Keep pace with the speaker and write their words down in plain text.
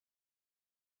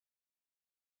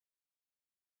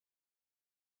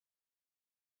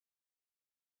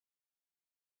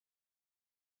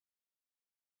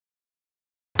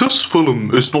This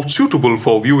film is not suitable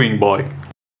for viewing by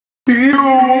you.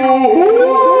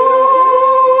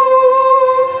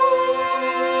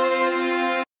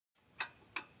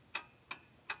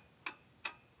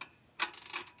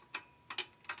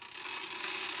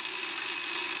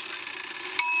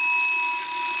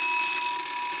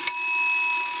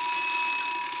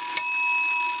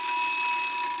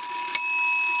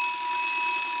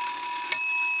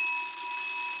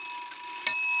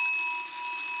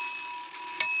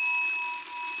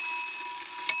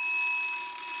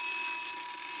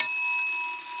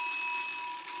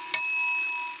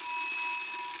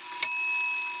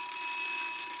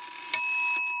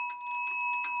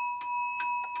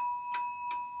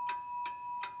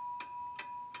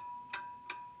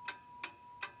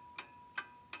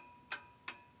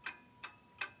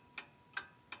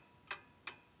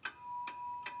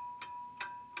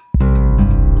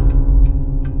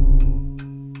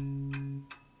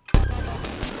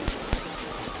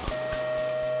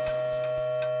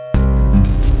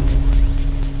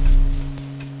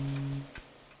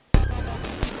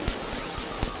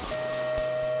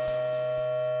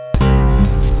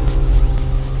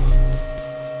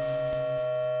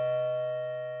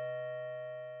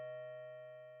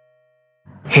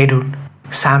 Hey dude,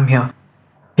 Sam here.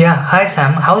 Yeah, hi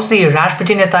Sam. How's the rash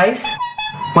between your thighs?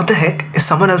 What the heck? Is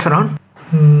someone else around?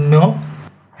 No.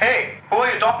 Hey, who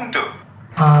are you talking to?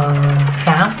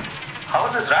 Sam?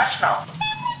 How's his rash now?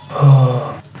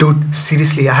 Dude,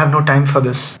 seriously, I have no time for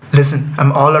this. Listen,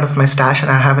 I'm all out of my stash and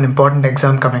I have an important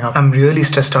exam coming up. I'm really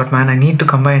stressed out, man. I need to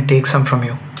come by and take some from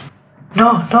you.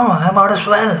 No, I'm out as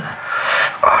well.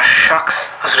 Oh, shucks.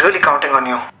 I was really counting on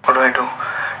you. What do I do?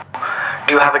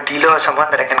 Do you have a dealer or someone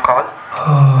that I can call?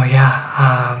 Oh,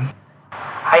 yeah.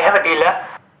 I have a dealer.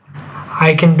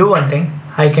 I can do one thing.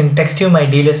 I can text you my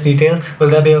dealer's details. Will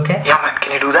that be okay? Yeah, man.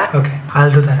 Can you do that? Okay.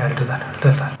 I'll do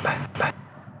that. Bye.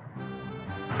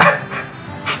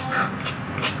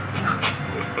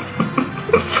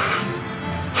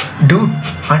 Dude,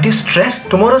 aren't you stressed?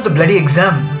 Tomorrow's the bloody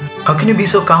exam. How can you be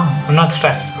so calm? I'm not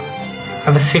stressed. I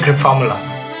have a secret formula.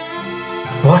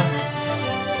 What?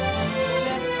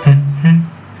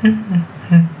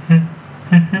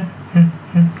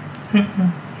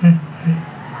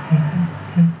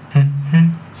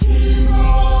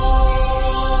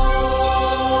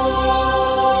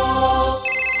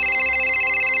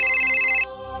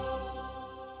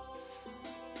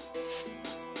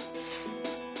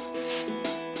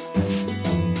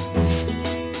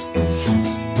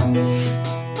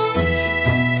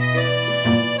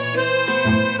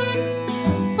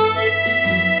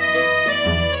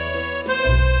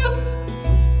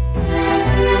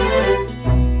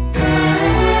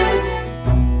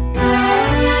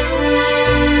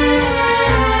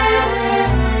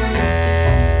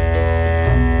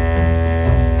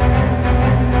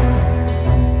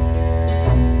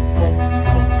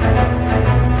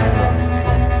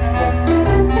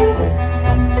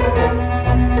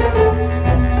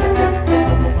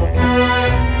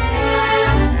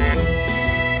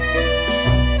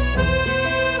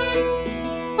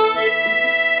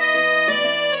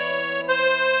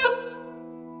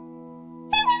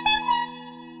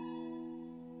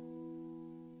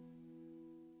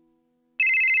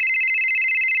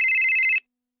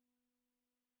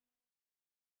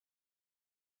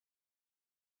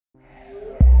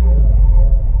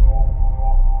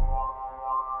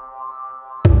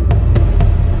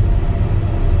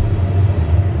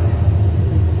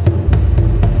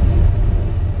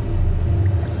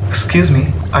 Excuse me,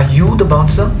 are you the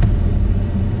bouncer?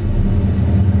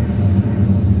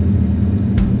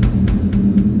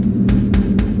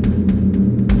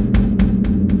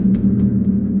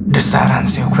 Does that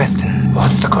answer your question?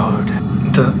 What's the code?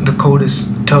 The code is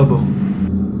turbo.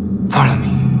 Follow me.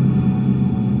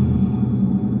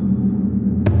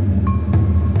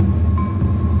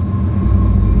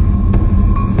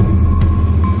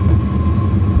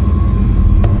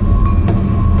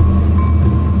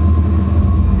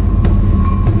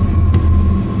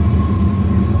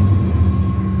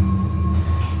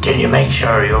 Did you make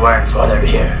sure you weren't followed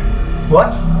here?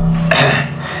 What?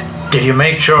 Did you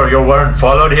make sure you weren't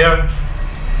followed here?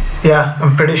 Yeah,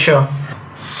 I'm pretty sure.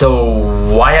 So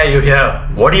why are you here?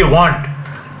 What do you want?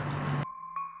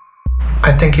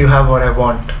 I think you have what I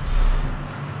want.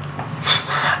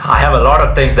 I have a lot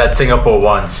of things that Singapore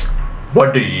wants.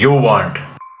 What do you want?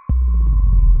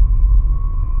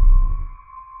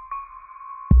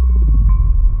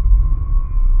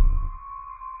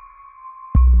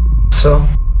 So,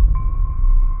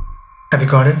 have you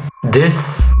got it?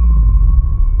 This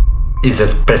is a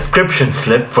prescription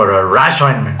slip for a rash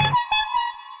ointment.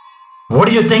 What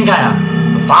do you think I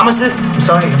am? A pharmacist? I'm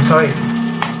sorry.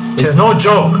 It's no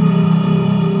joke.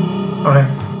 Alright.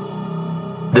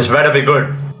 This better be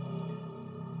good.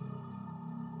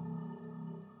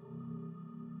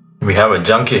 We have a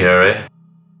junkie here, eh?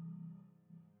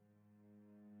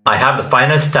 I have the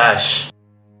finest stash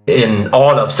in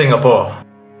all of Singapore.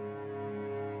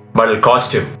 But it'll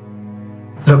cost you.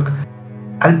 Look,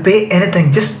 I'll pay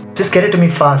anything. Just get it to me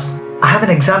fast. I have an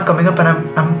exam coming up and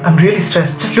I'm really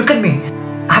stressed. Just look at me.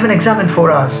 I have an exam in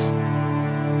 4 hours.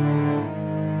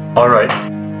 Alright.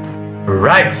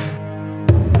 Rags!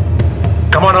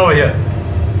 Come on over here.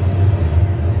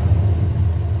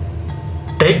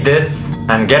 Take this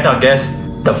and get our guest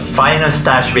the finest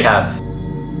stash we have.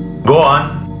 Go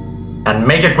on and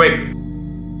make it quick.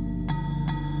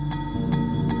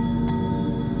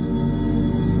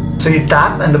 So you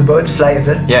tap and the birds fly, is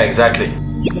it? Yeah, exactly.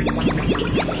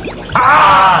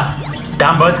 Ah!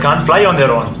 Damn birds can't fly on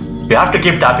their own. You have to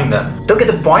keep tapping them. Don't get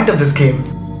the point of this game.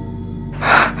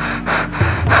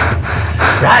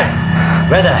 Rags,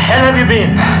 where the hell have you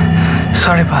been?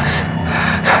 Sorry, boss.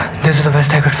 This is the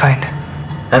best I could find.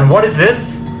 And what is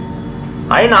this?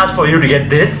 I didn't ask for you to get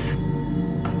this.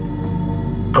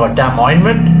 Goddamn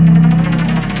ointment?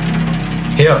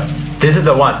 Here, this is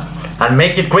the one. And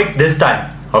make it quick this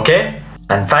time, okay?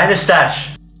 And find the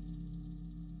stash.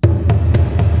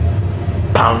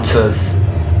 Bouncers.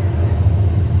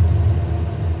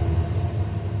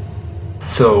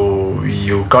 So,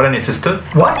 you got any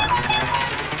sisters? What?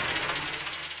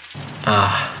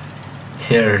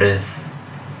 Here it is.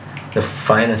 The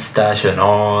finest stash in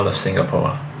all of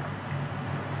Singapore.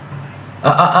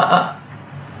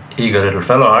 Eager little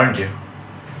fellow, aren't you?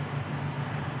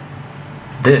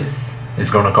 This is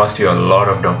gonna cost you a lot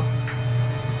of dough.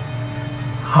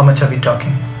 How much are we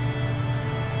talking?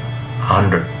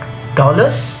 $100.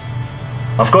 Dollars?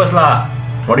 Of course lah.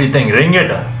 What do you think?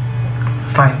 Ringgit?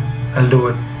 Fine, I'll do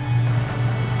it.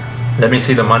 Let me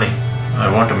see the money. I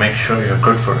want to make sure you're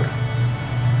good for it.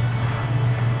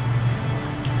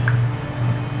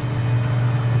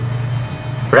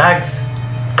 Rags,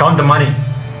 count the money.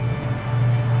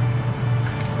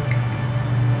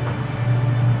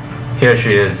 Here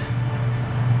she is.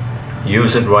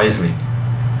 Use it wisely.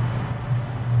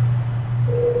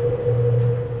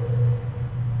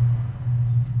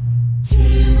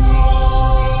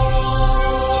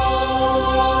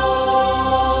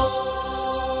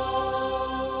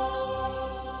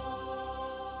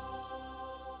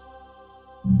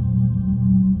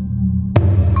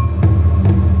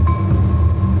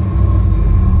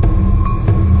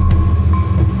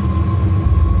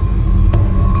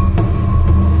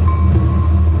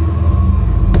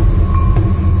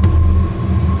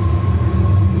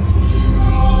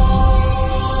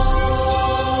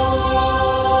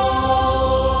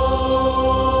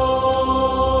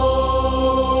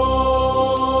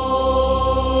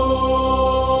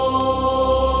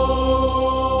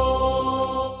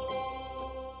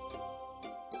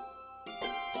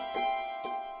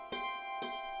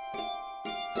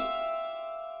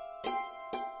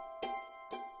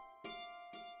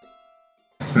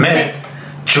 Myth.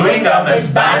 Chewing gum is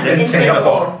banned in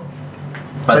Singapore.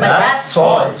 But that's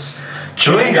false.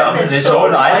 Chewing gum is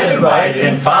sold island-wide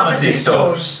in pharmacy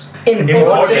stores.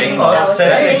 Importing or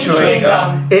selling chewing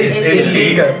gum is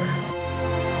illegal.